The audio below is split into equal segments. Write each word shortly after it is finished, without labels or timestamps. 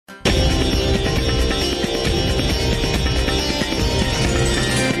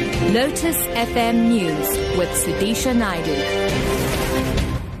Lotus FM News with SUDISHA Naidu.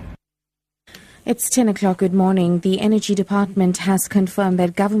 It's 10 o'clock. Good morning. The Energy Department has confirmed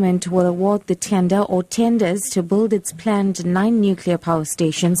that government will award the tender or tenders to build its planned 9 nuclear power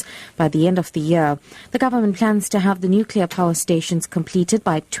stations by the end of the year. The government plans to have the nuclear power stations completed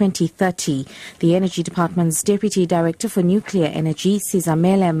by 2030. The Energy Department's Deputy Director for Nuclear Energy,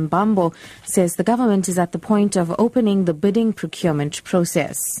 Sizamele Mbambo, says the government is at the point of opening the bidding procurement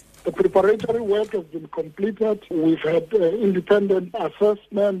process. The preparatory work has been completed. We've had independent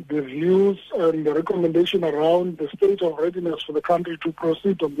assessment, the views and the recommendation around the state of readiness for the country to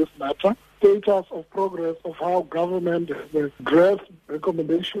proceed on this matter. Status of progress of how government has draft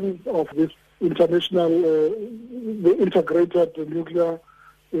recommendations of this international, the integrated nuclear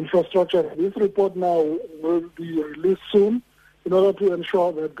infrastructure. This report now will be released soon in order to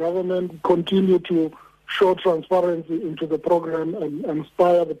ensure that government continue to show transparency into the program and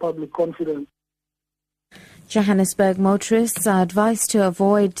inspire the public confidence. Johannesurg motorists are advised to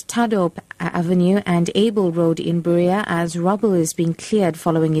avoid Tudhope Avenue and Abel Road in Berea as rubble is being cleared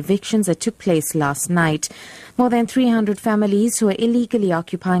following evictions that took place last night. More than 300 families who were illegally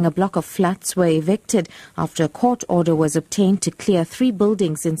occupying a block of flats were evicted after a court order was obtained to clear 3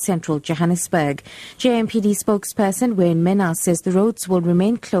 buildings in central Johannesburg. JMPD spokesperson Wayne Mena says the roads will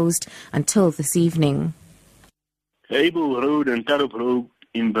remain closed until this evening. Abel Road and Tudhope Road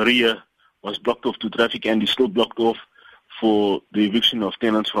in Berea was blocked off to traffic and is still blocked off for the eviction of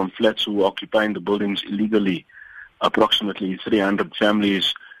tenants from flats who are occupying the buildings illegally. Approximately 300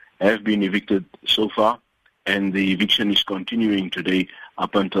 families have been evicted so far, and the eviction is continuing today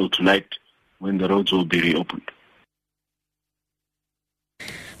up until tonight when the roads will be reopened.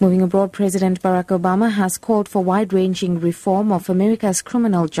 Moving abroad, President Barack Obama has called for wide-ranging reform of America's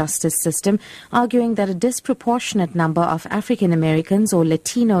criminal justice system, arguing that a disproportionate number of African Americans or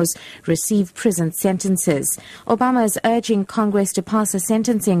Latinos receive prison sentences. Obama is urging Congress to pass a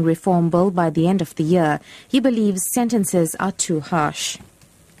sentencing reform bill by the end of the year. He believes sentences are too harsh.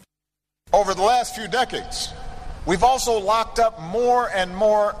 Over the last few decades, we've also locked up more and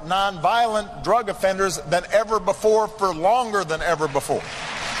more nonviolent drug offenders than ever before for longer than ever before.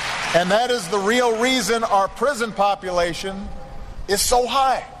 And that is the real reason our prison population is so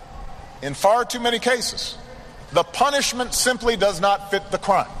high. In far too many cases, the punishment simply does not fit the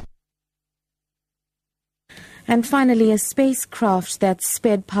crime. And finally, a spacecraft that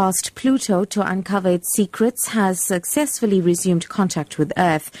sped past Pluto to uncover its secrets has successfully resumed contact with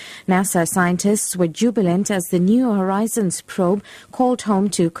Earth. NASA scientists were jubilant as the New Horizons probe called home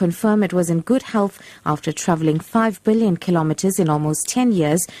to confirm it was in good health after traveling 5 billion kilometers in almost 10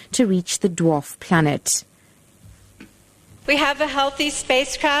 years to reach the dwarf planet. We have a healthy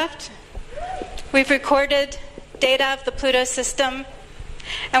spacecraft. We've recorded data of the Pluto system,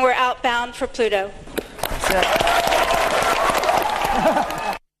 and we're outbound for Pluto.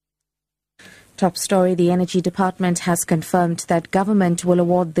 Top story, the Energy Department has confirmed that government will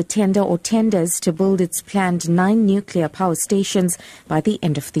award the tender or tenders to build its planned 9 nuclear power stations by the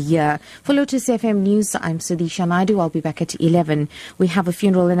end of the year. For Lotus FM News, I'm SUDISHA Naidu. I'll be back at 11. We have a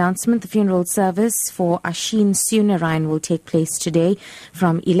funeral announcement. The funeral service for Ashin Sunarayan will take place today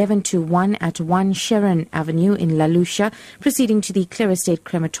from 11 to 1 at 1 Sharon Avenue in Lalusha, proceeding to the Clear Estate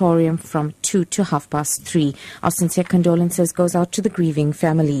Crematorium from 2 to 3:30. Our sincere condolences goes out to the grieving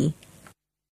family.